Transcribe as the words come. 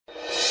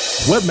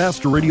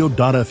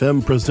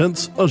Webmasterradio.fm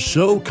presents a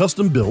show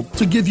custom built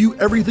to give you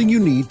everything you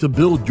need to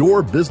build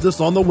your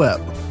business on the web.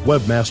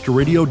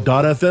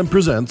 Webmasterradio.fm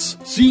presents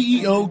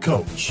CEO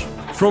Coach.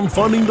 From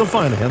funding to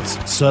finance,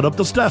 setup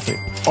to staffing,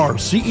 our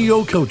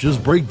CEO coaches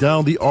break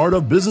down the art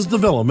of business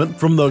development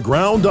from the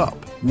ground up.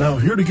 Now,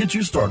 here to get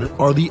you started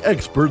are the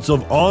experts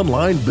of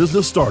online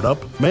business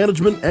startup,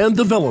 management, and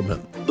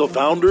development, the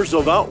founders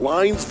of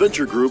Outlines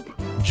Venture Group,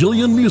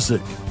 Gillian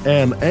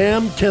and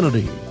Anne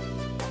Kennedy.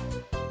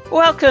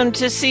 Welcome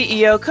to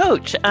CEO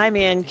Coach. I'm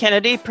Anne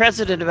Kennedy,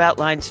 president of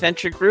Outlines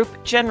Venture Group,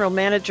 general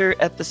manager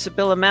at the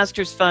Sibylla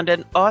Masters Fund,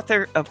 and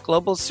author of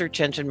Global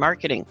Search Engine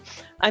Marketing.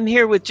 I'm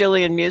here with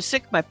Gillian,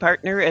 my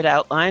partner at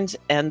Outlines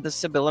and the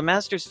Sibylla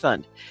Masters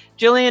Fund.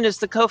 Gillian is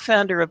the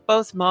co-founder of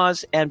both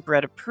Moz and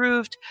Bread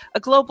Approved, a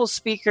global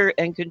speaker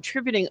and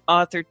contributing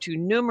author to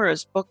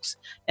numerous books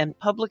and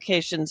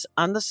publications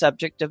on the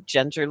subject of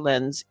gender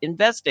lens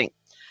investing.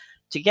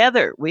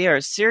 Together, we are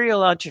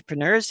serial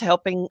entrepreneurs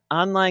helping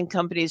online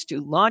companies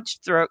to launch,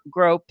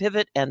 grow,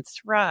 pivot, and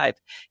thrive.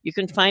 You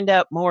can find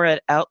out more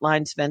at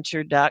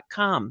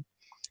outlinesventure.com.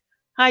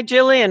 Hi,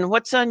 Gillian.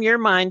 What's on your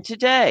mind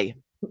today?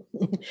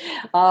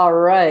 All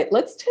right.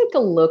 Let's take a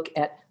look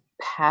at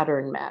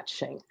pattern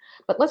matching.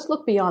 But let's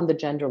look beyond the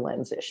gender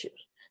lens issues,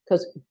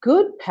 because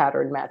good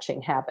pattern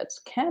matching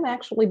habits can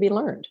actually be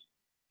learned.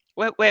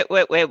 Wait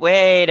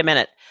a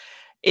minute.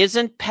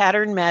 Isn't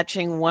pattern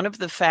matching one of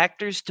the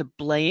factors to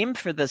blame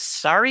for the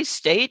sorry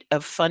state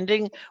of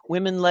funding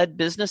women-led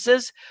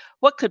businesses?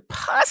 What could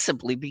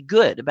possibly be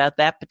good about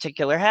that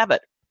particular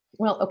habit?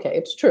 Well, okay,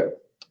 it's true.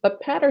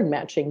 But pattern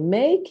matching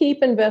may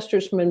keep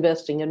investors from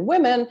investing in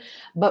women,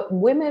 but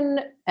women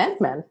and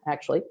men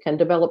actually can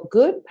develop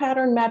good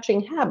pattern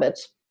matching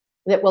habits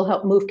that will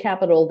help move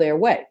capital their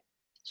way.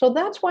 So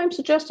that's why I'm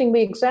suggesting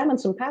we examine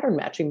some pattern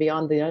matching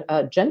beyond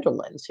the gender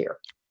lens here.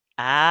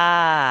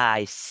 Ah,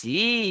 I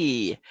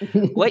see.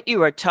 What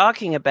you are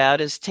talking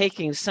about is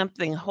taking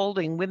something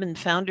holding women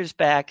founders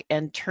back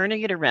and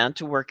turning it around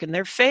to work in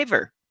their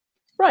favor.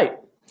 Right.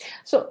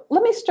 So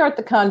let me start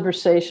the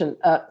conversation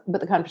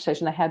with the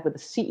conversation I had with the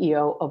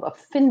CEO of a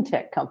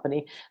fintech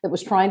company that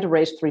was trying to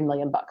raise $3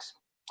 million.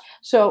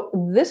 So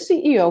this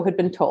CEO had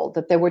been told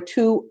that there were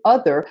two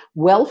other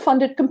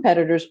well-funded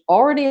competitors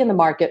already in the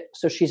market,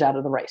 so she's out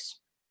of the race.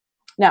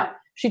 Now,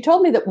 she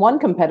told me that one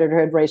competitor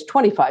had raised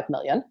 $25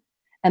 million,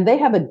 and they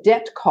have a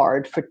debt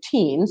card for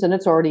teens, and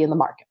it's already in the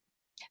market.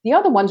 The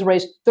other one's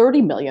raised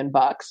 $30 million,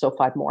 so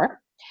 5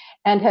 more,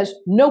 and has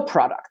no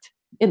product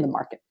in the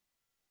market.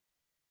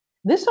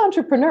 This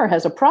entrepreneur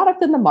has a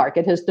product in the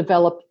market, has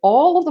developed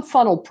all of the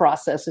funnel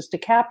processes to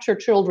capture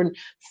children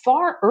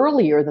far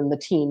earlier than the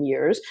teen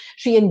years.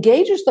 She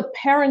engages the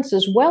parents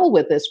as well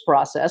with this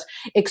process,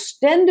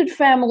 extended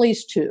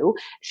families too.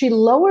 She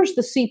lowers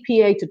the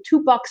CPA to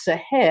 $2 a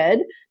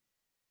head,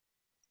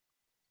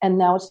 and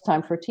now it's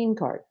time for a teen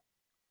card.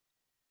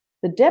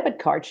 The debit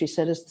card, she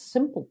said, is the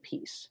simple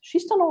piece.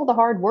 She's done all the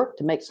hard work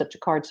to make such a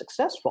card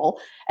successful,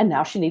 and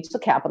now she needs the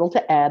capital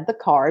to add the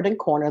card and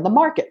corner the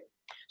market.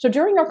 So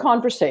during our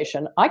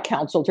conversation, I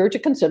counseled her to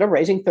consider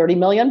raising $30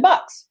 million,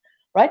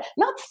 right?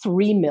 Not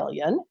 $3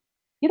 million.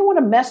 You don't want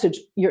to message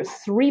your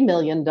 $3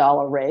 million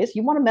raise.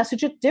 You want to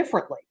message it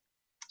differently.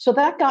 So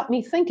that got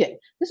me thinking,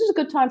 this is a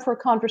good time for a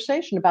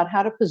conversation about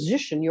how to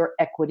position your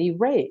equity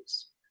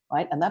raise,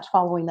 right? And that's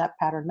following that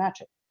pattern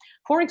matching.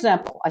 For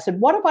example, I said,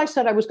 what if I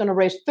said I was going to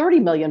raise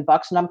 $30 million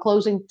and I'm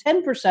closing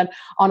 10%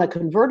 on a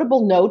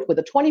convertible note with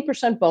a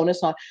 20%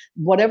 bonus on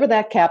whatever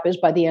that cap is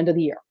by the end of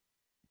the year?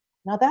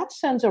 Now that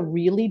sends a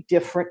really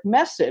different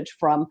message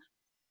from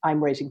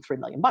I'm raising $3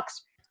 million.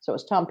 So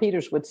as Tom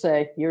Peters would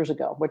say years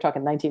ago, we're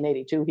talking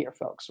 1982 here,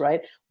 folks, right?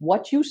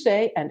 What you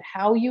say and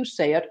how you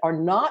say it are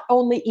not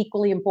only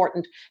equally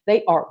important,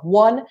 they are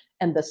one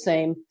and the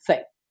same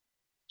thing.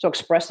 So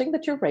expressing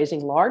that you're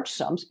raising large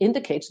sums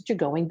indicates that you're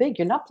going big.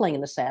 You're not playing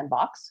in the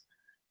sandbox,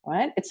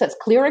 right? It sets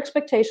clear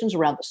expectations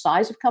around the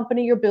size of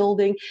company you're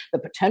building, the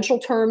potential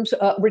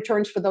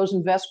returns for those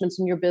investments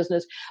in your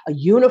business, a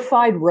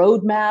unified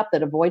roadmap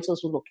that avoids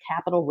those little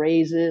capital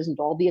raises and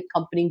all the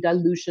accompanying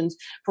dilutions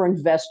for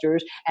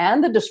investors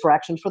and the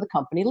distractions for the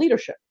company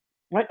leadership.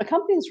 Right? A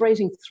company that's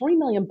raising $3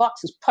 million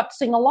is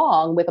putzing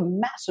along with a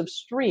massive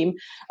stream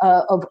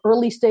of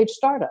early stage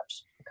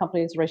startups. A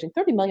company that's raising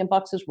 $30 million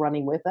is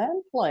running with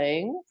and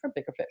playing for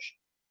bigger fish.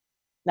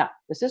 Now,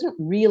 this isn't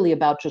really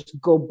about just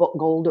go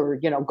gold or,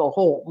 go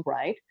home,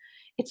 right?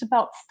 It's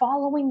about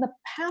following the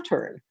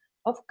pattern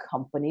of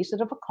companies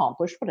that have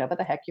accomplished whatever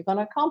the heck you're going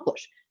to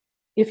accomplish.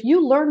 If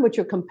you learn that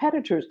your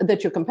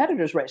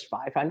competitors raised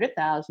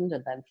 $500,000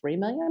 and then $3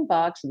 million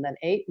and then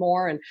 8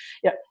 more, and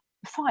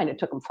fine, it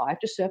took them 5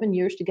 to 7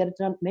 years to get it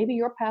done. Maybe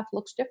your path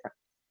looks different,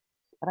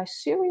 but I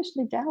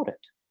seriously doubt it.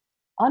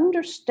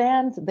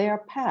 Understand their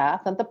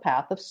path and the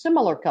path of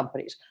similar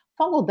companies.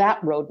 Follow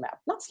that roadmap,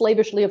 not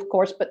slavishly, of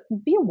course, but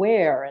be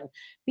aware and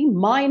be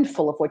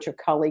mindful of what your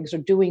colleagues are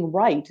doing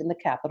right in the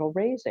capital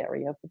raise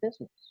area of the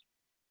business.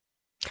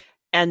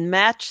 And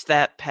match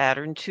that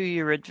pattern to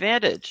your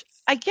advantage.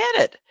 I get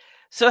it.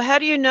 So how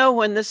do you know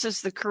when this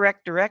is the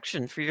correct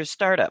direction for your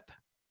startup?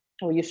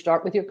 Well, you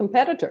start with your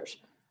competitors.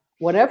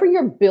 Whatever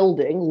you're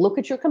building, look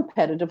at your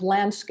competitive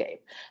landscape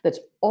that's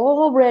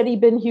already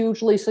been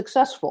hugely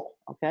successful,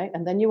 okay?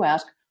 And then you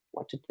ask,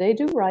 what did they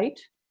do right?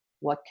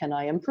 What can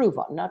I improve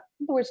on? Not,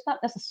 in other words, not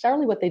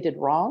necessarily what they did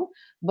wrong,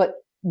 but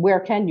where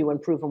can you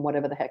improve on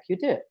whatever the heck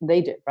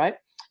they did, right?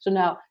 So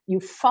now you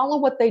follow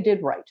what they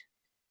did right.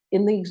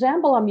 In the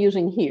example I'm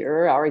using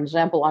here, our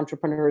example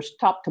entrepreneurs'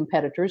 top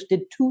competitors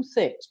did two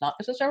things, not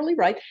necessarily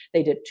right.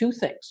 They did two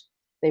things.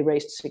 They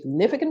raised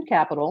significant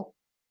capital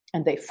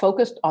and they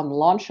focused on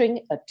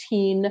launching a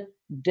teen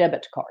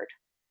debit card.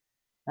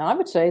 Now, I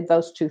would say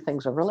those two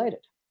things are related.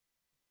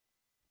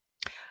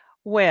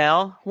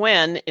 Well,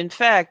 when, in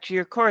fact,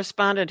 your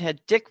correspondent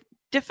had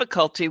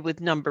difficulty with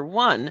number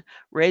one,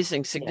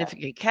 raising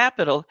significant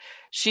capital,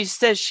 she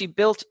says she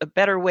built a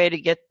better way to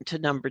get to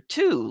number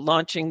two,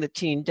 launching the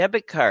teen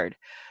debit card.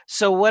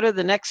 So what are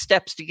the next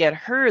steps to get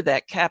her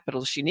that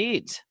capital she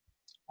needs?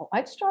 Well,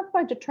 I'd start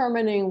by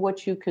determining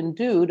what you can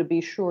do to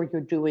be sure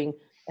you're doing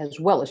as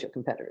well as your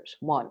competitors.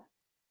 One,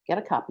 get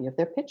a copy of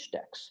their pitch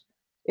decks.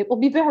 It will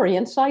be very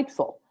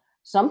insightful.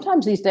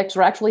 Sometimes these decks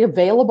are actually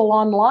available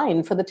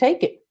online for the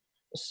taking.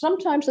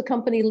 Sometimes the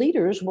company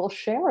leaders will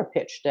share a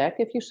pitch deck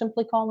if you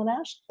simply call and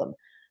ask them.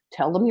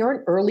 Tell them you're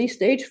an early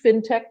stage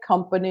fintech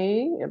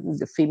company.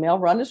 The female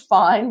run is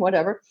fine,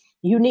 whatever.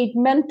 You need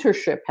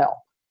mentorship help.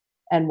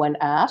 And when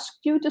asked,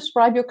 you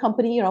describe your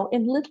company,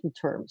 in little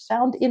terms.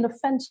 Sound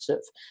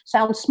inoffensive,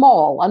 sound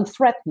small,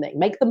 unthreatening,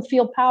 make them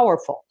feel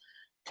powerful.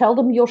 Tell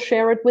them you'll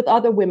share it with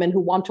other women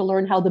who want to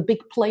learn how the big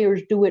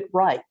players do it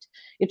right.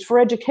 It's for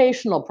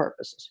educational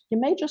purposes.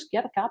 You may just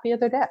get a copy of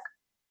their deck.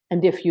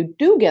 And if you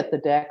do get the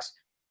decks,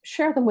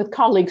 share them with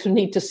colleagues who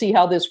need to see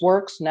how this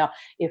works. Now,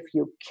 if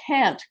you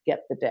can't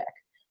get the deck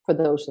for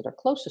those that are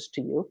closest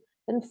to you,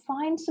 then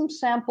find some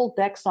sample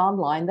decks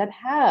online that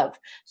have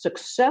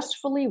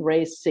successfully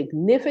raised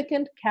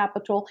significant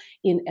capital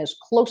in as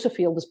close a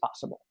field as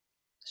possible.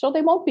 So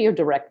they won't be your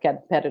direct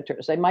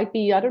competitors. They might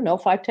be,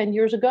 5-10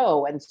 years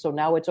ago. And so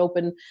now it's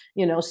open,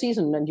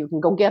 season and you can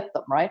go get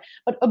them, right?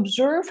 But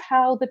observe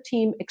how the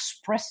team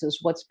expresses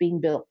what's being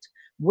built,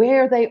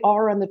 where they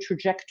are on the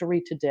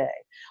trajectory today,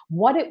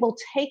 what it will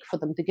take for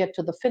them to get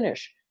to the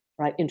finish,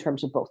 right, in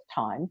terms of both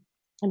time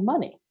and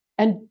money.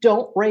 And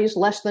don't raise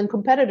less than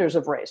competitors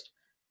have raised.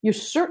 You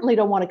certainly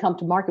don't want to come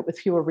to market with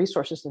fewer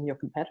resources than your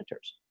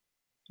competitors,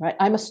 right?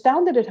 I'm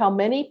astounded at how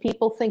many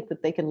people think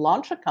that they can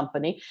launch a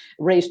company,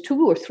 raise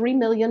 $2 or $3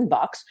 million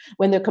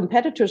when their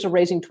competitors are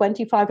raising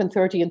 25 and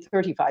 30 and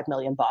 35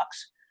 million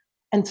bucks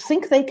and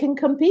think they can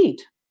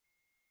compete,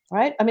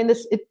 right? I mean,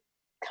 it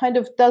kind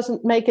of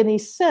doesn't make any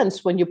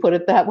sense when you put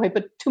it that way,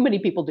 but too many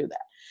people do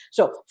that.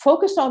 So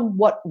focus on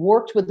what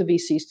worked with the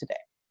VCs today.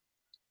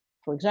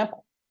 For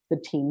example, the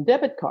teen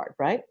debit card,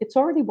 right? It's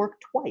already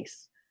worked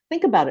twice.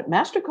 Think about it.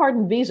 MasterCard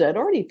and Visa had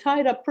already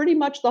tied up pretty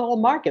much the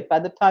whole market by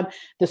the time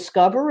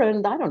Discover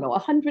and,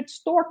 100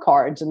 store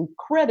cards and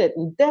credit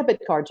and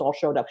debit cards all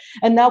showed up.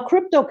 And now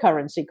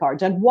cryptocurrency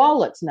cards and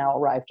wallets now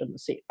arrived on the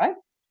scene, right?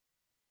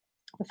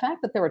 The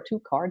fact that there are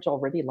two cards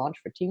already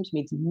launched for teams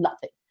means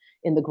nothing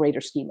in the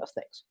greater scheme of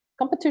things.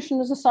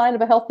 Competition is a sign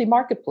of a healthy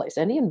marketplace.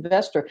 Any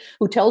investor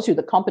who tells you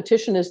the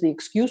competition is the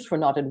excuse for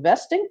not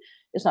investing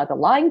is either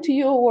lying to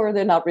you or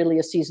they're not really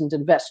a seasoned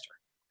investor,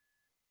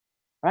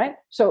 right?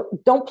 So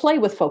don't play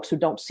with folks who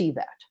don't see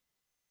that.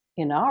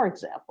 In our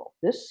example,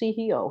 this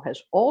CEO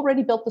has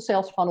already built the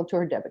sales funnel to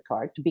her debit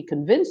card. To be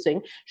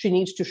convincing, she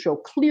needs to show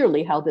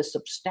clearly how this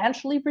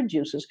substantially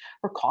reduces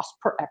her cost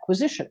per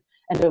acquisition.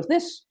 And of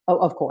this,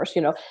 of course,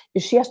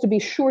 she has to be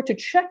sure to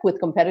check with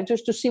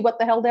competitors to see what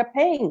the hell they're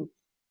paying.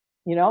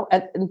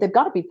 And they've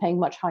got to be paying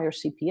much higher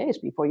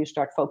CPAs before you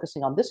start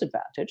focusing on this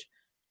advantage.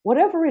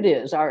 Whatever it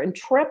is, our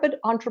intrepid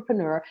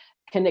entrepreneur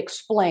can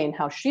explain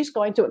how she's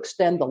going to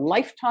extend the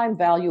lifetime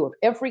value of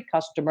every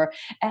customer,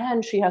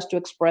 and she has to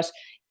express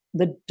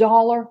the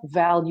dollar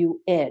value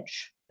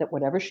edge that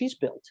whatever she's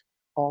built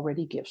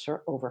already gives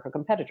her over her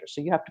competitors.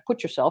 So you have to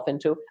put yourself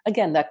into,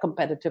 again, that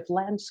competitive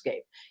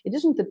landscape. It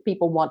isn't that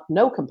people want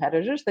no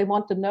competitors. They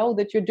want to know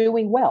that you're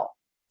doing well,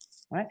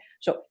 right?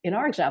 So in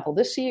our example,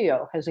 this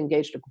CEO has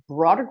engaged a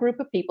broader group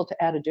of people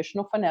to add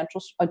additional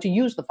to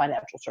use the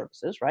financial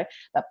services, right?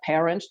 The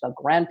parents, the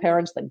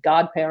grandparents, the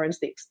godparents,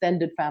 the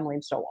extended family,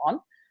 and so on,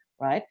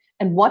 right?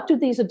 And what do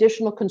these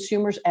additional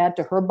consumers add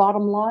to her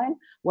bottom line?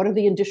 What are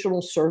the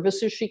additional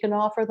services she can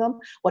offer them?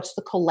 What's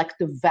the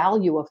collective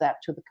value of that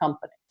to the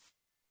company?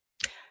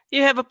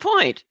 You have a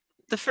point.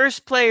 The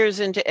first players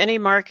into any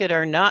market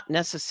are not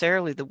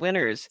necessarily the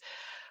winners.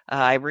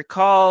 I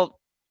recall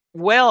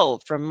well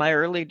from my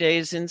early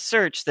days in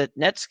search that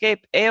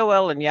Netscape,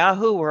 AOL, and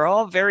Yahoo were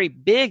all very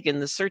big in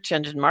the search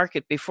engine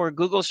market before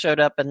Google showed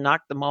up and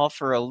knocked them all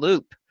for a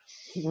loop.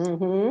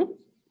 Mm-hmm.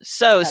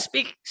 So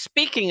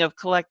speaking of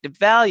collective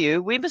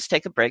value, we must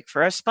take a break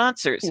for our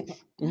sponsors.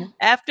 Mm-hmm.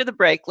 After the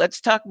break, let's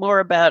talk more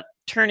about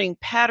turning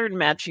pattern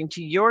matching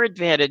to your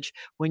advantage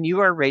when you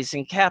are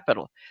raising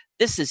capital.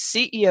 This is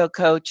CEO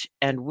Coach,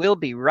 and we'll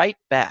be right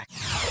back.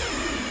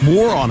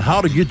 More on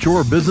how to get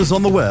your business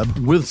on the web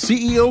with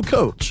CEO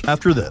Coach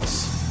after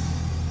this.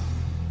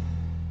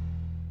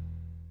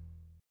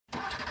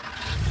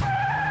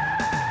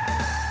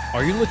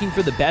 Are you looking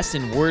for the best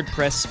in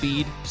WordPress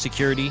speed,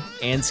 security,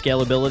 and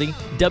scalability?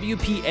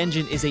 WP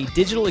Engine is a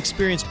digital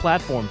experience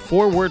platform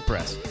for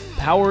WordPress,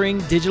 powering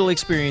digital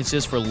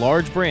experiences for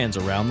large brands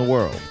around the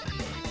world.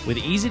 With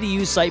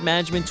easy-to-use site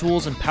management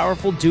tools and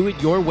powerful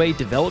do-it-your-way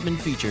development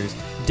features,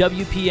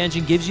 WP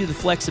Engine gives you the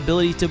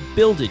flexibility to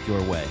build it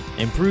your way.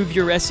 Improve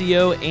your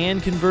SEO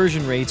and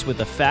conversion rates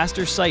with a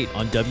faster site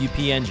on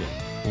WP Engine.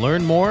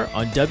 Learn more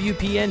on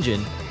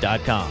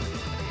WPEngine.com.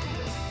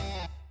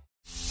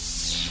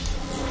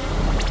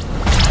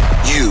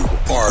 You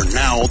are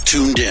now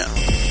tuned in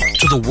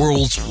to the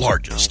world's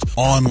largest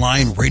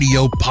online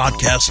radio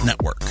podcast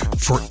network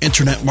for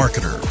internet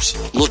marketers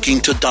looking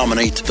to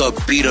dominate the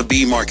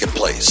B2B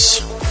marketplace.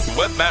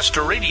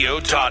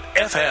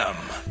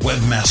 Webmasterradio.fm.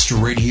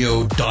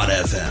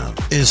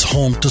 Webmasterradio.fm is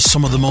home to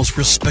some of the most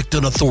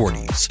respected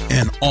authorities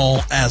in all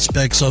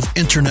aspects of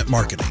internet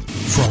marketing,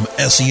 from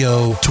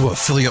SEO to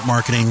affiliate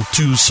marketing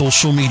to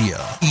social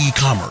media,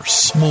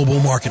 e-commerce,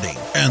 mobile marketing,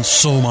 and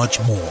so much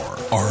more.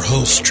 Our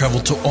hosts travel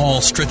to all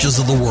stretches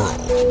of the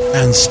world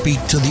and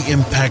speak to the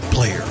impact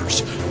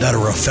players that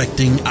are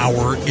affecting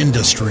our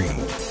industry.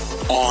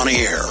 On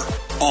air,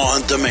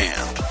 on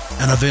demand,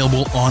 and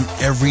available on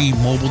every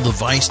mobile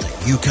device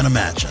that you can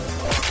imagine.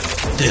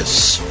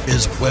 This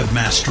is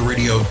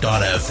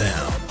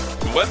Webmasterradio.fm.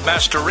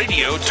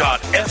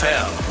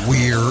 Webmasterradio.fm.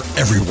 We're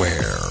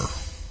everywhere.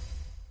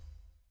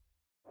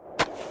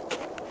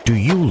 Do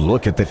you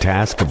look at the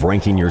task of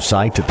ranking your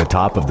site at the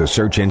top of the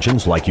search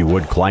engines like you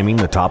would climbing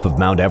the top of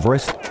Mount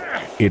Everest?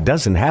 It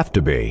doesn't have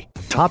to be.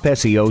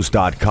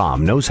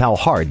 TopSEOs.com knows how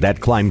hard that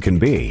climb can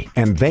be,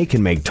 and they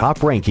can make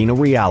top ranking a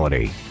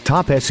reality.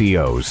 Top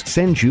SEOs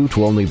sends you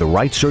to only the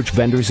right search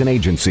vendors and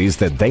agencies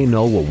that they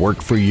know will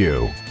work for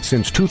you.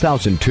 Since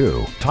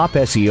 2002,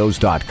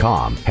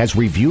 TopSEOs.com has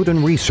reviewed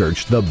and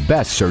researched the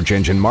best search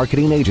engine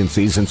marketing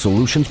agencies and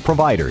solutions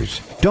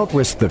providers. Don't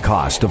risk the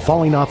cost of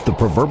falling off the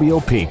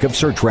proverbial peak of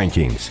search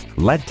rankings.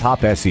 Let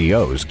Top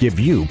SEOs give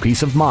you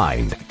peace of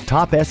mind.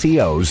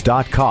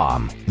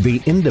 TopSEOs.com,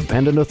 the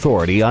independent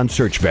authority on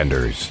search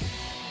vendors.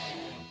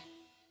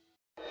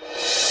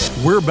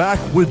 We're back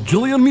with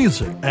Gillian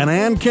Music and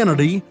Ann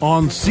Kennedy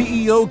on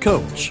CEO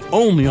Coach,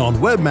 only on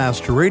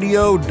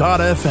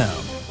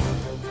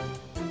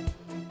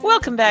Webmasterradio.fm.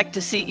 Welcome back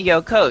to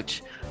CEO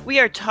Coach. We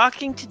are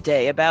talking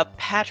today about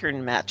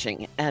pattern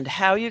matching and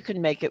how you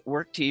can make it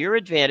work to your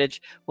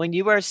advantage when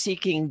you are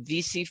seeking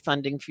VC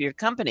funding for your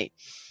company.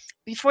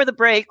 Before the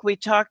break, we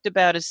talked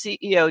about a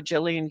CEO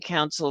Gillian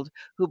counseled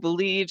who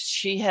believes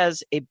she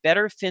has a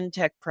better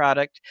fintech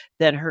product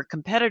than her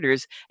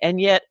competitors and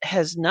yet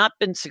has not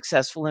been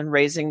successful in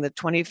raising the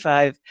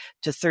 25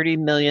 to 30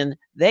 million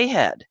they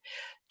had.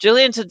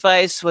 Gillian's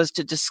advice was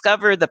to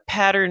discover the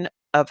pattern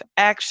of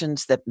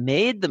actions that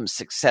made them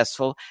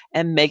successful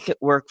and make it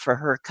work for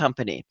her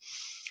company.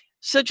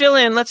 So,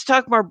 Gillian, let's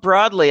talk more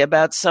broadly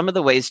about some of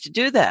the ways to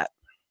do that.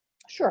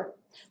 Sure.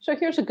 So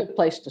here's a good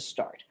place to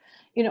start.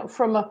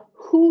 From a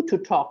who to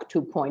talk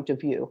to point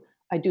of view,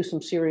 I do some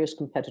serious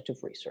competitive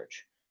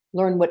research.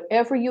 Learn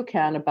whatever you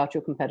can about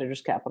your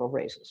competitors' capital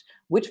raises.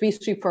 Which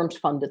VC firms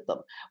funded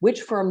them?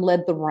 Which firm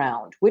led the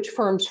round? Which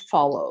firms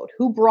followed?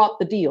 Who brought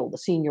the deal? The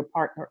senior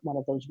partner at one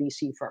of those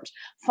VC firms.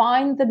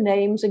 Find the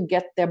names and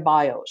get their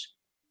bios.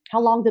 How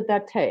long did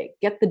that take?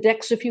 Get the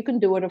decks if you can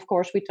do it. Of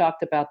course, we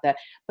talked about that.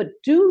 But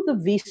do the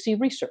VC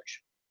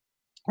research,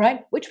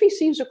 right? Which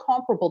VCs are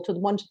comparable to the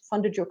ones that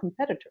funded your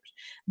competitors?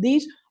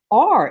 These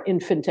are in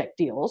fintech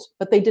deals,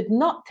 but they did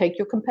not take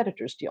your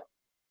competitor's deal,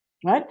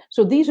 right?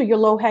 So these are your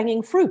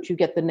low-hanging fruit. You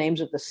get the names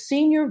of the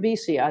senior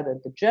VC, either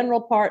the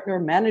general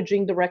partner,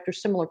 managing director,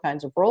 similar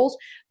kinds of roles.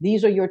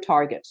 These are your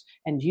targets,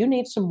 and you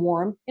need some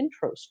warm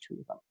intros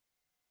to them.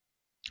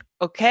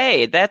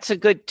 Okay, that's a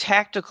good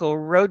tactical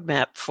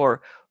roadmap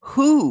for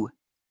whom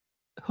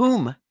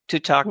to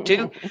talk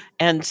to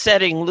and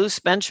setting loose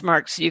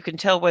benchmarks so you can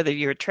tell whether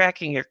you're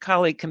tracking your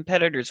colleague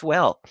competitors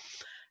well.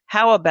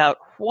 How about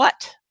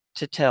what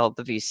to tell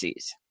the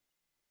VCs?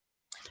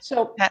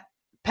 So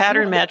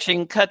pattern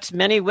matching cuts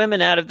many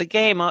women out of the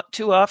game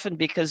too often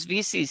because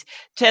VCs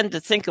tend to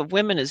think of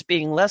women as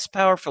being less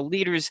powerful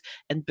leaders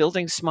and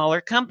building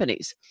smaller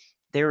companies.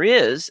 There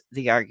is,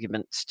 the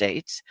argument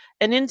states,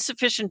 an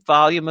insufficient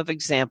volume of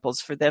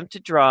examples for them to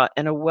draw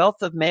and a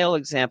wealth of male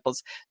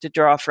examples to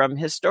draw from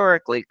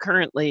historically,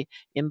 currently,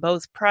 in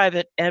both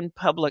private and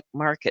public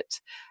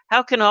markets.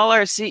 How can all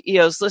our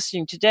CEOs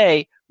listening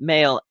today,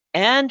 male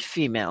and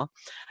female,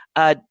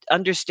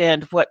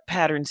 understand what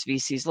patterns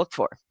VCs look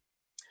for?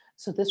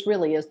 So this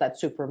really is that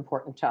super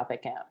important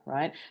topic, Anne,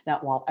 right? Now,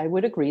 while I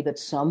would agree that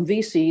some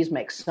VCs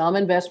make some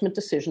investment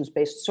decisions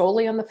based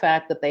solely on the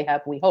fact that they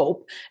have, we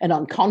hope, an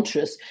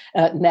unconscious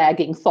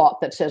nagging thought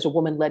that says a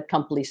woman-led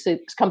company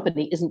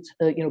isn't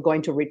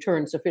going to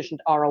return sufficient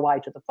ROI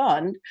to the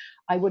fund,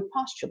 I would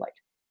postulate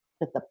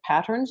that the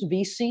patterns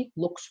VC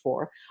looks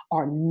for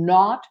are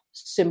not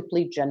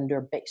simply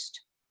gender-based.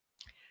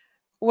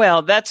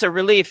 Well, that's a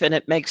relief, and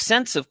it makes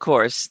sense, of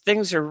course.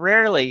 Things are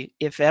rarely,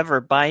 if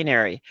ever,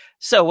 binary.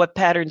 So what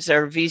patterns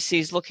are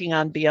VCs looking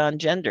on beyond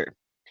gender?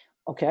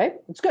 Okay,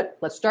 that's good.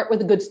 Let's start with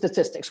the good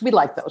statistics. We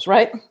like those,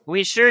 right?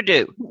 We sure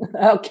do.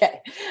 Okay.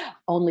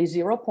 Only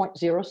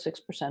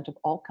 0.06% of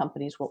all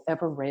companies will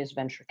ever raise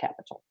venture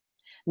capital.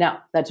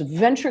 Now, that's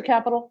venture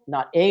capital,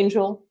 not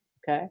angel.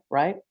 Okay,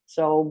 right?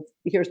 So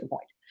here's the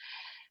point.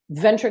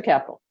 Venture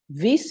capital.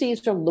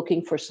 VCs are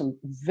looking for some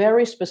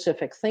very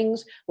specific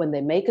things when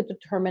they make a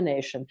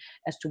determination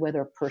as to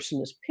whether a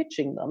person is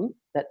pitching them,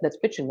 that's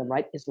pitching them,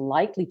 right, is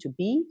likely to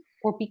be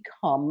or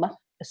become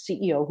a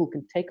CEO who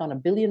can take on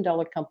 $1 billion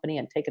company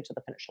and take it to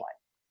the finish line.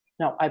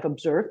 Now, I've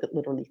observed that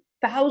literally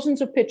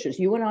thousands of pitches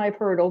you and I have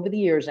heard over the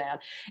years, Anne,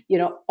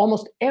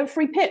 almost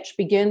every pitch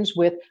begins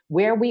with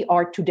where we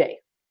are today.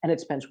 And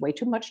it spends way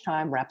too much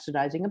time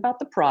rhapsodizing about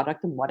the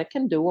product and what it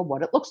can do or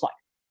what it looks like.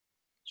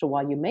 So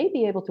while you may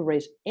be able to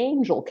raise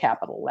angel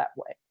capital that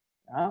way,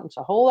 it's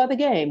a whole other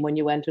game when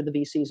you enter the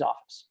VC's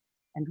office.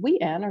 And we,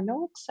 Anne, are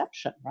no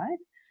exception, right?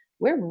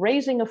 We're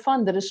raising a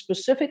fund that is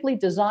specifically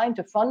designed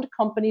to fund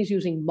companies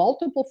using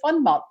multiple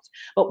fund models,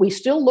 but we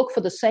still look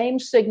for the same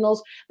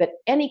signals that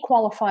any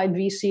qualified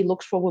VC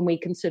looks for when we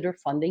consider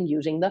funding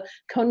using the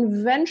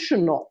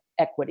conventional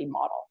equity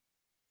model.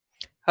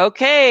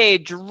 Okay,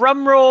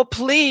 drum roll,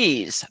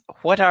 please.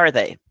 What are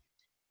they?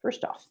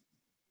 First off,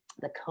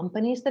 the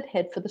companies that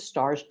head for the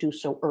stars do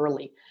so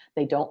early.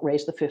 They don't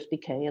raise the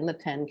 50K and the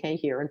 10K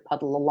here and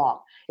puddle along.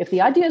 If the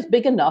idea is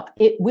big enough,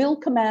 it will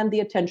command the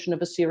attention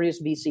of a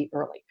serious VC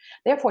early.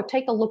 Therefore,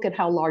 take a look at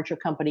how large a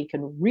company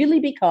can really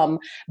become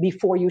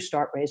before you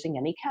start raising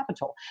any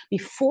capital.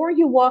 Before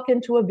you walk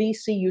into a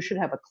VC, you should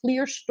have a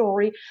clear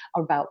story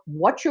about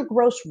what your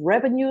gross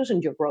revenues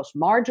and your gross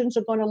margins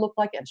are going to look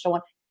like and so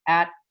on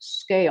at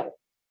scale.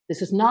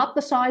 This is not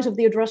the size of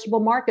the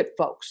addressable market,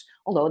 folks,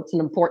 although it's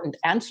an important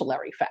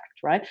ancillary fact,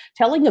 right?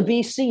 Telling a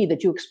VC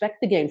that you expect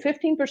to gain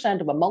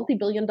 15% of a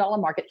multi-billion-dollar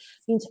market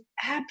means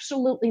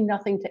absolutely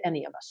nothing to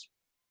any of us.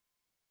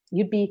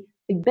 You'd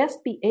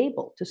best be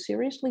able to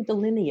seriously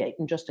delineate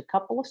in just a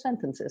couple of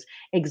sentences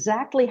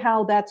exactly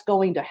how that's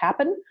going to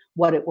happen,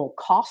 what it will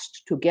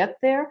cost to get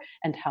there,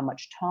 and how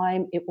much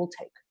time it will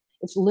take.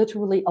 It's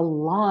literally a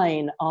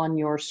line on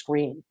your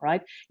screen,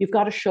 right? You've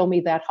got to show me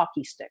that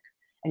hockey stick.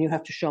 And you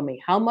have to show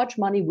me how much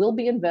money will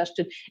be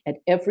invested at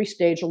every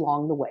stage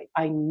along the way.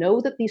 I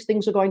know that these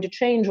things are going to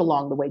change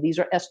along the way. These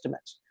are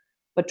estimates.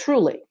 But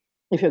truly,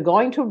 if you're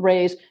going to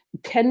raise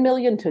 10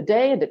 million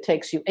today and it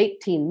takes you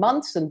 18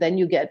 months and then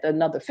you get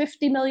another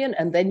 50 million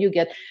and then you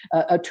get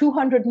a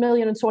 200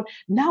 million and so on,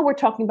 now we're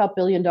talking about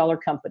billion-dollar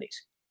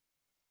companies.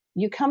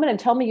 You come in and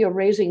tell me you're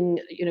raising,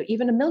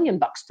 even $1 million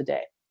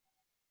today.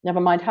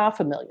 Never mind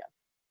 $500,000.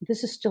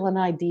 This is still an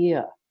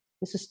idea.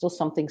 This is still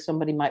something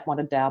somebody might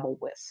want to dabble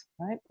with,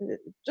 right?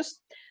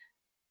 Just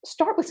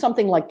start with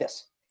something like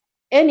this.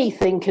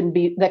 Anything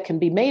that can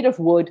be made of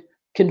wood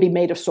can be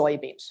made of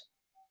soybeans.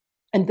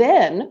 And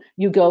then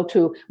you go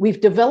to, we've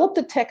developed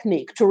a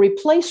technique to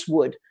replace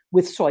wood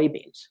with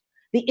soybeans.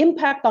 The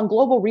impact on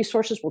global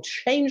resources will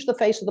change the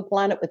face of the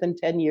planet within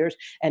 10 years,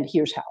 and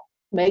here's how.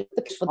 Make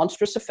the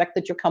monstrous effect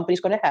that your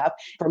company's going to have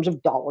in terms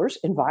of dollars,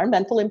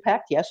 environmental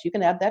impact. Yes, you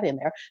can add that in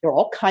there. There are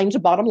all kinds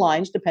of bottom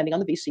lines depending on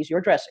the VCs you're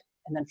addressing.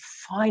 And then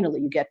finally,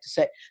 you get to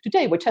say,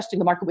 today we're testing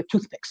the market with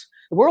toothpicks.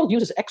 The world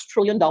uses X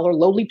trillion-dollar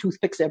lowly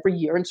toothpicks every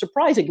year. And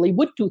surprisingly,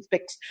 wood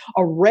toothpicks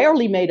are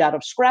rarely made out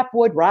of scrap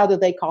wood. Rather,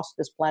 they cost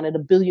this planet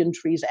 1 billion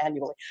trees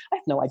annually. I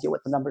have no idea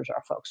what the numbers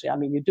are, folks. I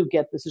mean, you do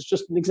get this is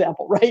just an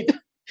example, right?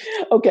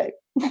 Okay.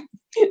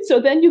 So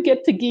then you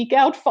get to geek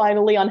out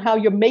finally on how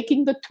you're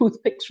making the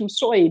toothpicks from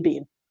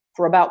soybean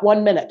for about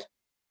 1 minute.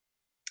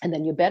 And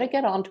then you better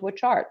get onto a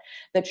chart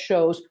that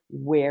shows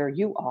where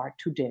you are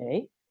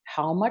today,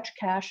 how much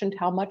cash and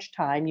how much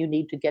time you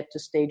need to get to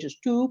stages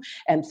 2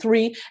 and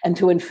 3 and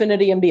to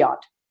infinity and beyond.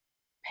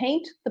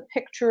 Paint the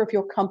picture of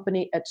your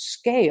company at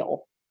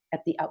scale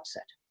at the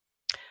outset.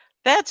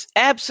 That's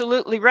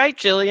absolutely right,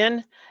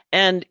 Gillian.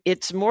 And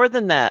it's more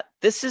than that.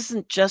 This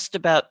isn't just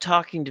about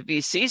talking to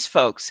VCs,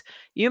 folks.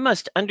 You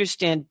must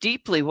understand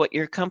deeply what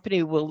your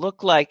company will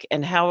look like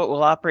and how it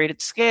will operate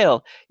at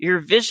scale. Your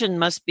vision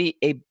must be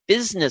a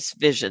business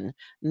vision,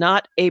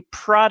 not a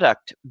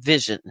product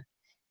vision.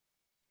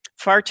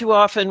 Far too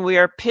often, we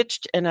are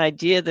pitched an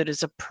idea that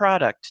is a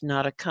product,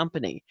 not a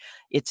company.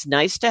 It's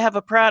nice to have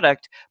a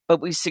product, but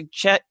we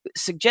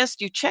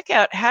suggest you check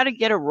out how to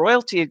get a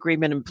royalty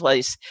agreement in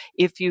place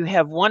if you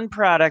have one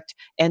product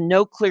and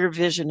no clear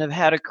vision of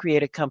how to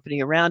create a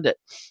company around it.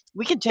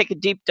 We can take a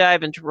deep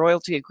dive into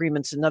royalty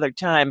agreements another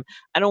time.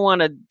 I don't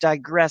want to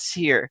digress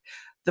here.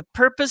 The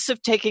purpose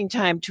of taking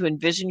time to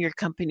envision your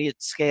company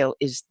at scale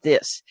is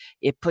this.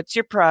 It puts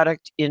your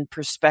product in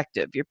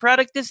perspective. Your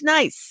product is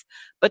nice,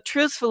 but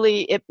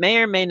truthfully, it may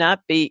or may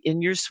not be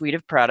in your suite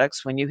of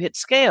products when you hit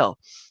scale.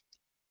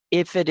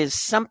 If it is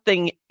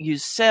something you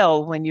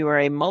sell when you are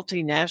a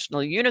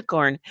multinational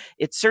unicorn,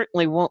 it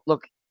certainly won't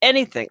look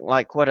anything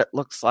like what it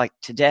looks like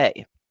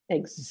today.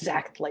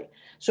 Exactly.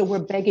 So we're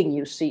begging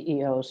you,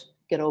 CEOs,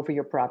 get over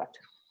your product.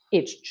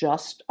 It's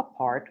just a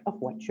part of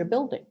what you're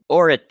building.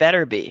 Or it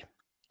better be.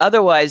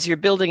 Otherwise, you're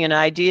building an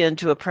idea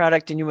into a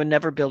product and you will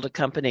never build a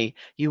company.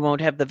 You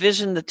won't have the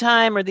vision, the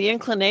time, or the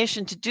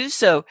inclination to do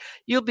so.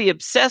 You'll be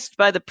obsessed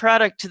by the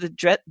product to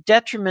the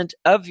detriment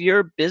of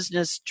your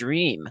business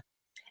dream.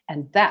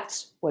 And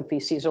that's what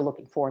VCs are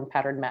looking for in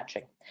pattern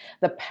matching.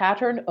 The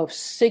pattern of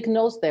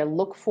signals they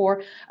look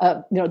for,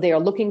 they are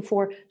looking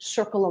for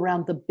circle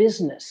around the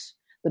business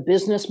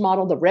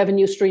model, the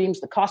revenue streams,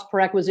 the cost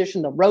per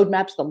acquisition, the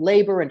roadmaps, the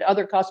labor and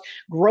other costs,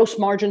 gross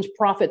margins,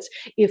 profits.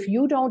 If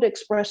you don't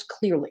express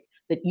clearly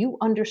that you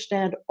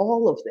understand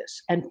all of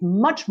this and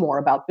much more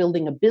about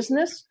building a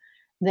business,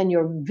 then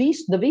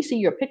the VC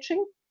you're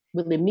pitching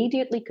will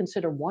immediately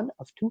consider one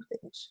of two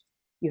things.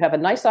 You have a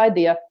nice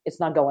idea, it's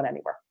not going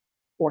anywhere.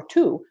 Or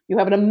two, you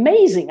have an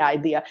amazing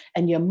idea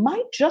and you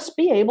might just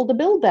be able to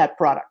build that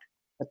product,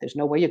 but there's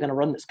no way you're going to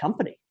run this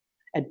company.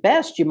 At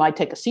best, you might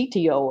take a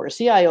CTO or a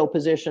CIO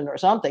position or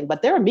something,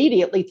 but they're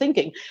immediately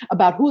thinking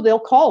about who they'll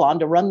call on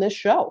to run this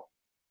show.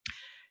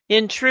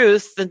 In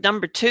truth, the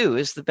number two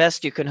is the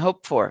best you can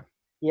hope for.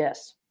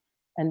 Yes.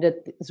 And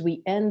as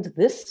we end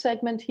this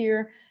segment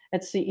here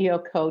at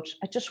CEO Coach,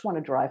 I just want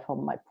to drive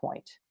home my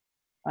point.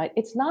 Right?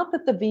 It's not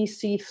that the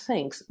VC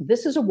thinks,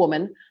 this is a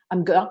woman,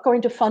 I'm not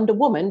going to fund a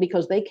woman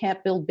because they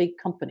can't build big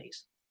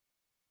companies.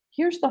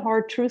 Here's the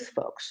hard truth,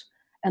 folks.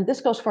 And this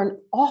goes for an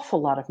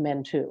awful lot of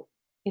men too.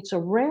 It's a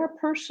rare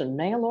person,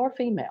 male or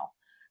female,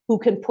 who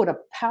can put a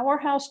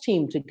powerhouse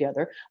team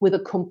together with a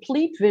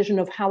complete vision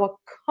of how a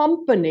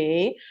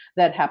company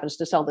that happens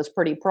to sell this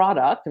pretty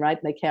product, right,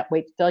 they can't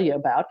wait to tell you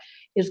about,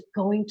 is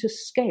going to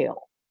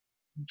scale,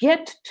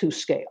 get to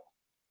scale,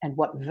 and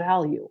what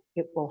value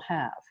it will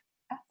have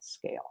at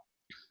scale.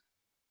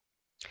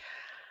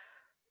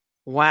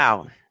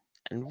 Wow.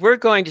 And we're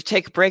going to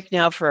take a break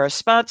now for our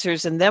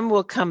sponsors, and then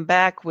we'll come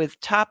back with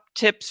top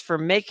tips for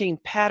making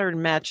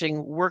pattern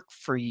matching work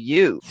for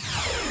you.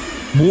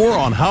 More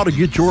on how to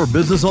get your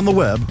business on the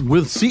web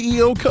with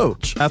CEO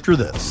Coach after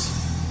this.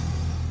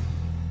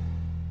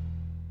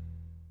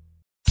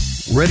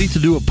 Ready to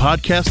do a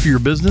podcast for your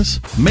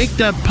business? Make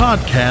that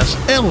podcast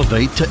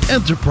elevate to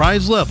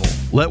enterprise level.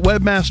 Let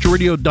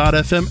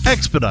webmasterradio.fm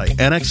expedite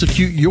and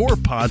execute your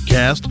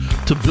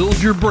podcast to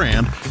build your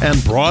brand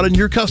and broaden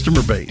your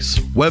customer base.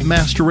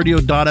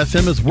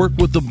 Webmasterradio.fm has worked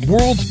with the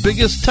world's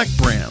biggest tech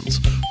brands,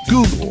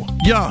 Google,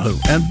 Yahoo,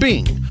 and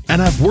Bing, and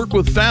have worked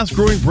with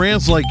fast-growing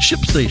brands like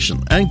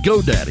ShipStation and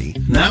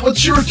GoDaddy. Now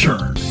it's your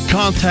turn.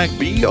 Contact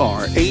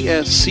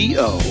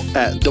BRASCO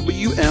at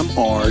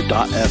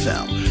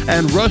WMR.fm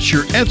and rush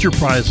your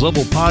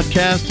enterprise-level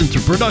podcast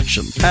into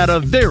production at a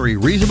very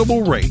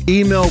reasonable rate.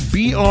 Email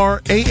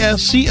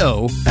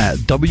BRASCO at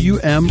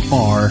WMR.fm.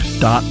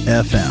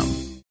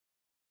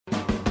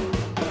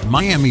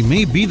 Miami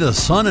may be the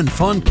sun and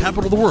fun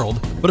capital of the world,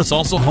 but it's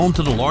also home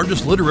to the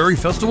largest literary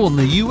festival in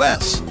the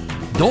U.S.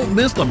 Don't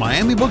miss the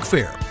Miami Book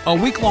Fair, a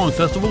week-long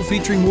festival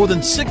featuring more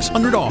than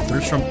 600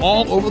 authors from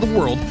all over the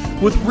world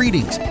with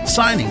readings,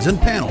 signings, and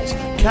panels,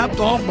 capped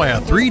off by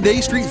a 3-day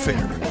street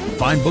fair.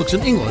 Find books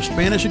in English,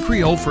 Spanish, and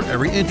Creole for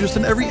every interest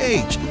and every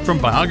age, from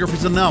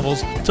biographies and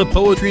novels to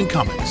poetry and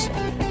comics.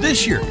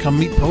 This year, come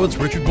meet poets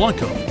Richard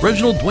Blanco,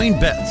 Reginald Dwayne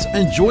Betts,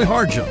 and Joy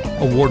Harjo,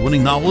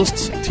 award-winning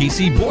novelists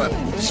T.C. Boyle,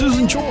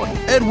 Susan Choi,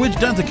 Edwidge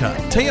Denticott,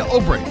 Taya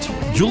Obrecht,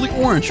 Julie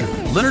Oranger,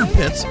 Leonard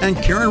Pitts, and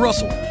Karen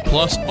Russell,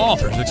 plus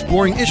authors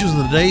exploring issues of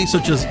the day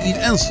such as Eve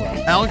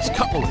Ensler, Alex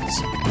Kutlowitz,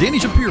 Danny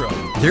Shapiro,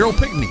 Daryl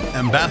Pinkney,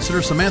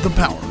 Ambassador Samantha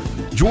Power,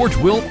 George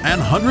Wilt,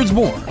 and hundreds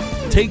more.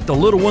 Take the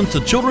little ones to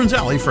Children's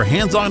Alley for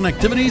hands-on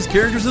activities,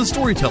 characters, and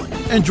storytelling.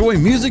 Enjoy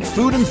music,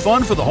 food, and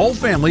fun for the whole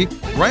family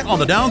right on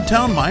the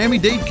downtown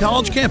Miami-Dade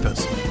College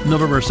campus,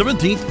 November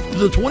 17th to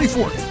the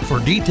 24th. For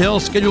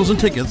details, schedules, and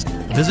tickets,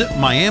 visit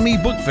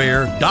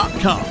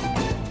miamibookfair.com.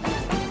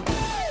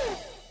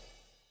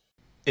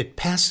 It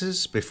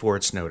passes before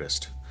it's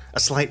noticed. A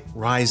slight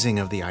rising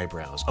of the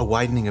eyebrows, a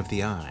widening of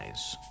the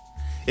eyes.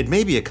 It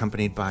may be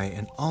accompanied by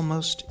an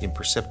almost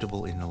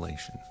imperceptible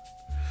inhalation.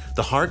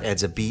 The heart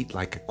adds a beat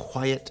like a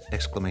quiet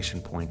exclamation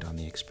point on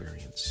the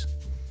experience.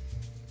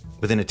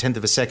 Within a tenth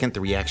of a second, the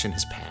reaction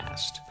has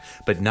passed,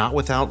 but not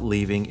without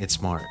leaving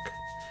its mark.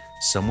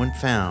 Someone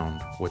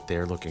found what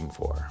they're looking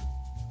for.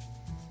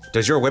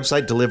 Does your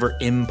website deliver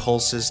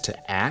impulses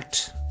to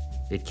act?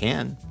 It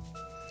can.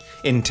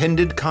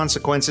 Intended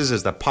Consequences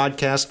is the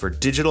podcast for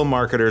digital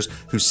marketers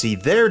who see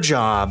their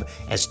job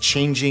as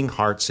changing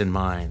hearts and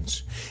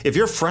minds. If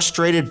you're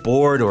frustrated,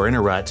 bored, or in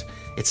a rut,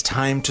 it's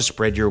time to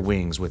spread your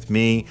wings with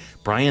me,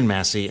 Brian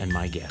Massey, and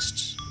my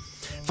guests.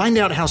 Find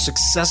out how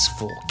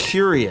successful,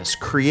 curious,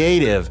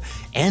 creative,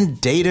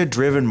 and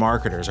data-driven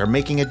marketers are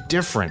making a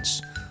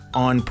difference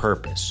on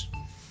purpose.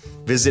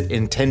 Visit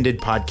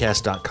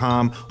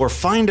intendedpodcast.com or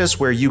find us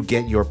where you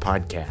get your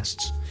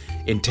podcasts.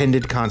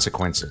 Intended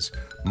Consequences,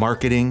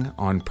 marketing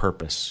on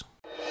purpose.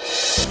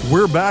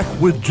 We're back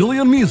with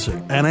Gillian Music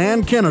and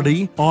Ann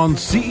Kennedy on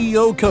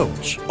CEO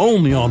Coach,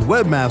 only on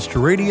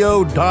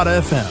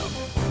webmasterradio.fm.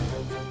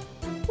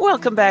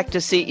 Welcome back to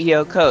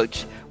CEO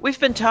Coach. We've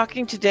been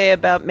talking today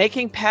about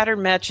making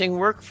pattern matching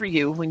work for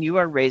you when you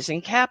are raising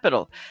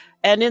capital.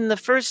 And in the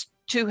first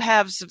two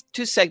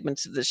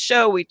segments of the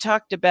show, we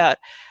talked about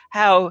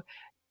how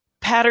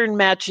pattern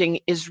matching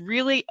is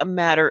really a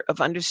matter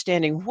of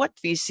understanding what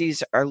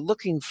VCs are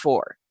looking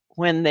for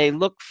when they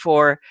look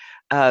for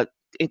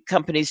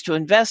companies to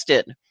invest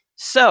in.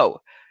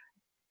 So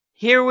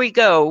here we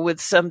go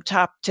with some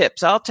top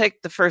tips. I'll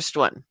take the first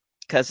one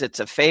because it's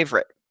a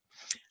favorite.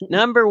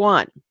 Number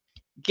one,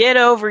 get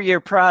over your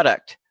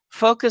product.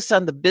 Focus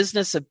on the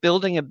business of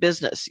building a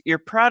business. Your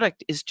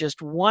product is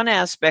just one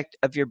aspect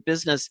of your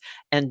business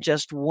and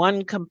just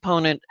one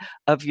component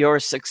of your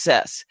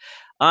success.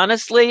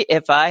 Honestly,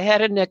 if I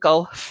had a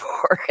nickel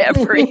for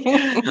every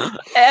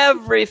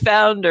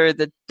founder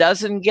that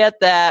doesn't get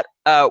that,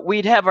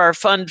 we'd have our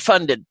fund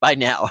funded by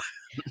now.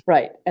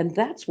 Right. And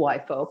that's why,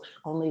 folks,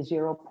 only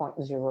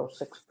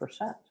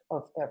 0.06%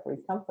 of every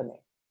company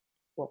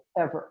will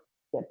ever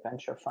get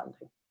venture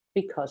funding,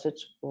 because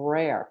it's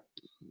rare.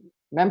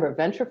 Remember,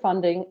 venture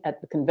funding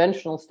at the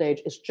conventional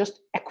stage is just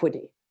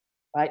equity,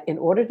 right? In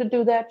order to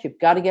do that, you've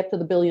got to get to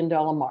the $1 billion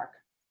mark.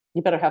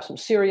 You better have some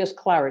serious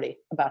clarity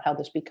about how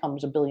this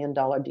becomes a $1 billion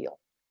deal,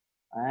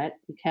 all right?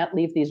 You can't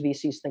leave these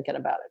VCs thinking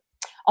about it.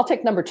 I'll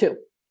take number two.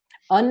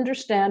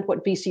 Understand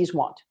what VCs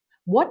want,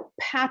 what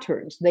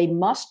patterns they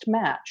must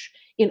match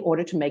in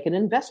order to make an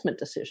investment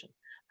decision.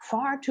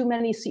 Far too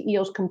many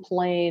CEOs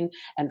complain,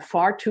 and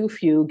far too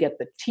few get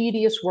the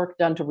tedious work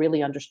done to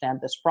really understand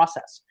this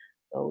process.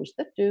 Those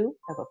that do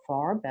have a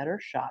far better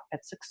shot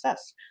at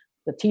success.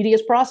 The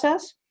tedious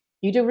process: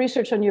 you do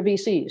research on your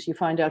VCs. You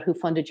find out who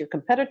funded your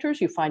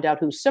competitors. You find out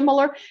who's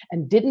similar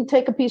and didn't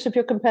take a piece of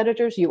your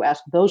competitors. You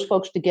ask those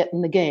folks to get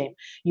in the game.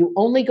 You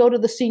only go to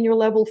the senior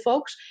level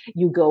folks.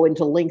 You go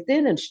into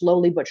LinkedIn, and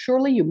slowly but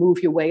surely you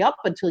move your way up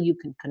until you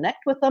can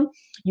connect with them.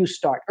 You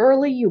start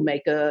early. You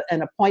make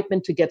an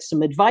appointment to get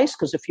some advice,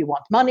 because if you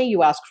want money,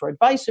 you ask for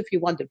advice. If you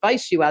want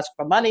advice, you ask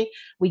for money.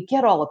 We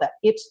get all of that.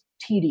 It's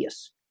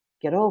tedious.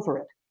 Get over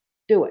it.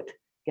 Do it.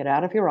 Get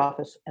out of your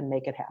office and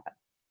make it happen.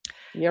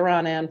 You're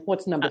on, Anne.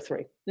 What's number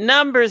three?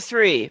 Number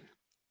three,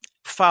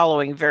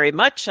 following very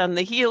much on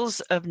the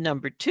heels of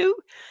number two,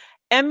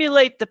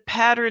 emulate the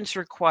patterns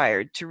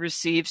required to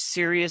receive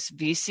serious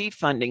VC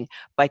funding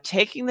by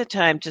taking the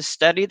time to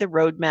study the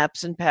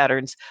roadmaps and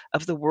patterns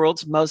of the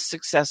world's most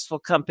successful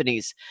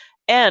companies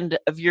and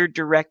of your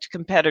direct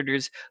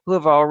competitors who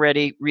have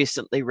already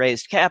recently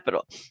raised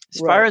capital. As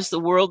far as the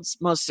world's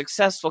most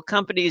successful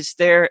companies,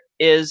 there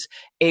is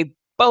a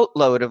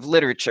boatload of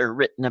literature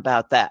written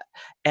about that,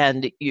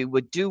 and you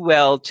would do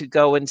well to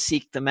go and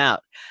seek them out.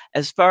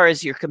 As far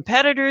as your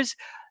competitors,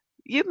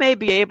 you may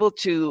be able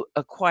to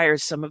acquire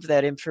some of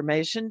that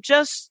information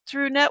just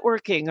through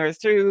networking or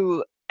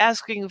through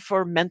asking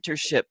for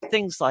mentorship,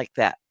 things like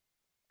that.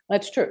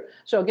 That's true.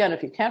 So again,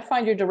 if you can't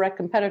find your direct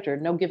competitor,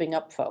 no giving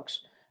up,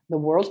 folks. The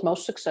world's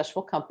most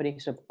successful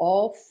companies have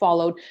all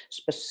followed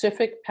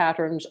specific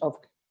patterns of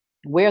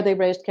where they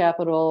raised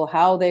capital,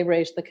 how they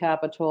raised the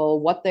capital,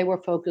 what they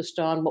were focused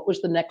on, what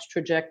was the next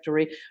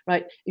trajectory,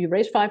 right? You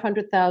raise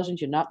 500,000,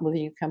 you're not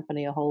moving your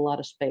company a whole lot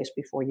of space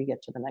before you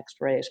get to the next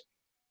raise.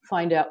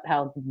 Find out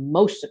how the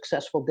most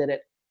successful did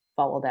it,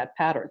 follow that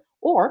pattern,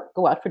 or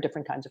go out for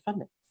different kinds of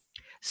funding.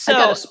 So, I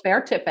got a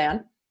spare tip,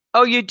 Anne.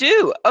 Oh, you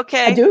do?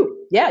 Okay. I do.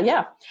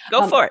 Yeah.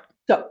 Go for it.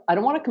 So I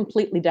don't want to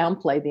completely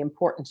downplay the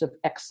importance of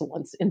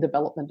excellence in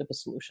development of a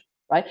solution,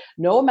 right?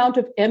 No amount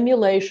of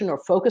emulation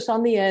or focus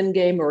on the end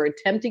game or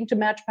attempting to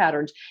match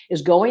patterns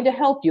is going to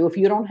help you if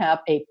you don't have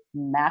a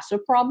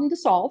massive problem to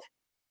solve.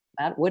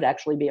 That would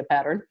actually be a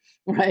pattern,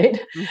 right?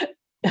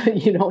 Mm-hmm.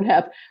 You don't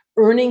have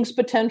earnings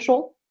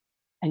potential,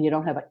 and you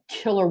don't have a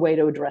killer way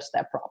to address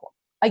that problem.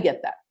 I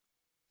get that.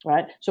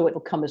 Right? So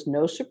it'll come as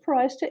no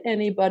surprise to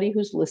anybody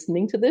who's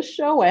listening to this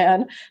show,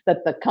 Anne,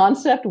 that the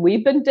concept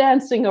we've been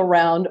dancing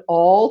around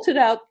all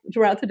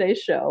throughout today's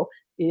show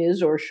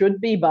is, or should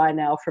be by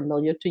now,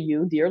 familiar to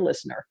you, dear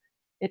listener.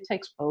 It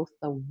takes both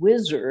a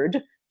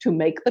wizard to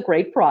make the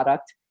great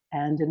product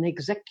and an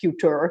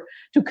executor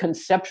to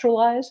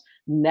conceptualize,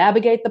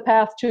 navigate the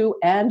path to,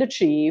 and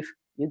achieve,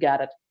 you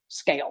got it,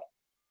 scale.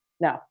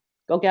 Now,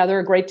 go gather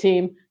a great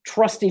team,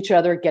 trust each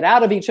other, get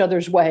out of each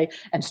other's way,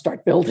 and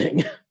start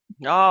building.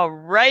 All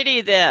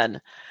righty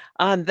then.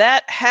 On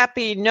that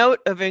happy note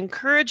of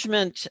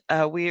encouragement,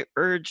 we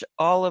urge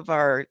all of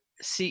our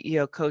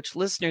CEO Coach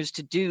listeners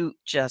to do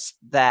just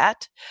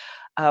that.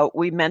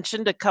 We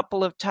mentioned a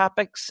couple of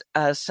topics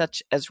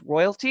such as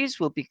royalties.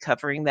 We'll be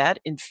covering that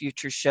in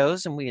future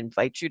shows, and we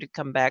invite you to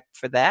come back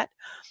for that.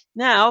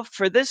 Now,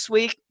 for this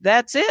week,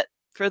 that's it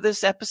for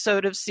this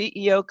episode of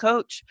CEO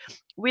Coach.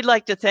 We'd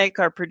like to thank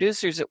our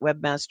producers at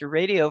Webmaster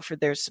Radio for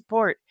their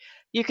support.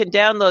 You can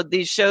download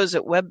these shows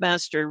at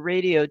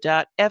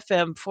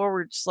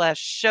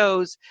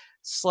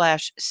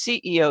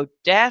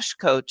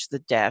webmasterradio.fm/shows/CEO-coach. The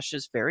dash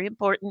is very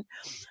important.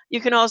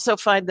 You can also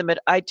find them at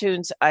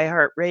iTunes,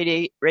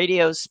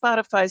 iHeartRadio,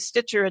 Spotify,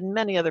 Stitcher, and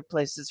many other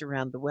places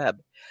around the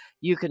web.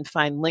 You can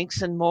find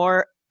links and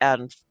more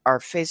on our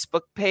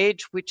Facebook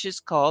page, which is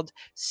called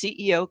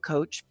CEO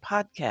Coach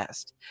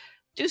Podcast.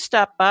 Do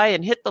stop by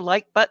and hit the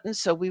like button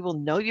so we will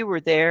know you were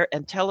there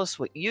and tell us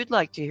what you'd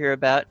like to hear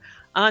about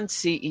on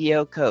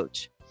CEO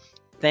Coach.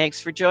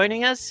 Thanks for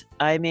joining us.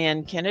 I'm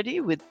Ann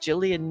Kennedy with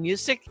Gillian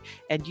Music,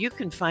 and you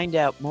can find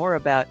out more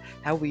about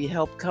how we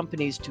help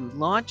companies to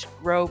launch,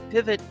 grow,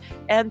 pivot,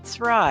 and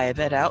thrive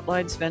at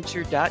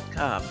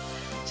outlinesventure.com.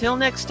 Till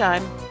next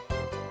time.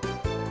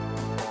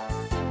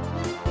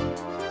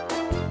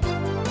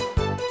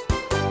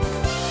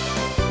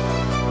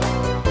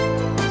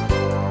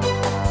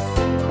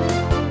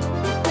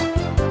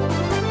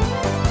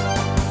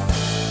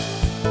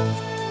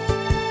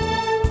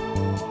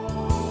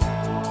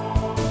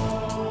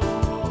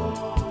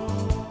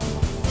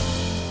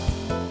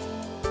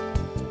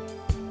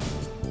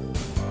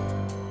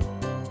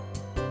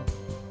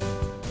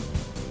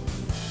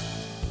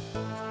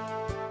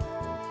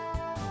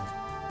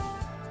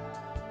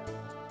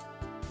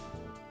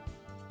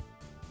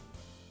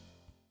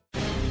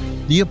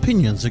 The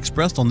opinions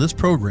expressed on this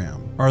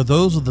program are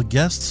those of the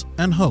guests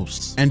and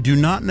hosts and do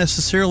not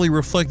necessarily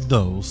reflect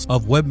those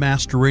of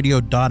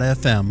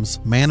webmasterradio.fm's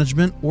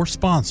management or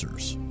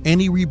sponsors.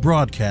 Any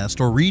rebroadcast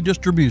or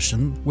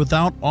redistribution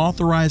without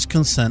authorized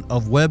consent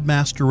of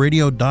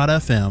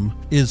webmasterradio.fm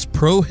is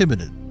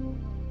prohibited.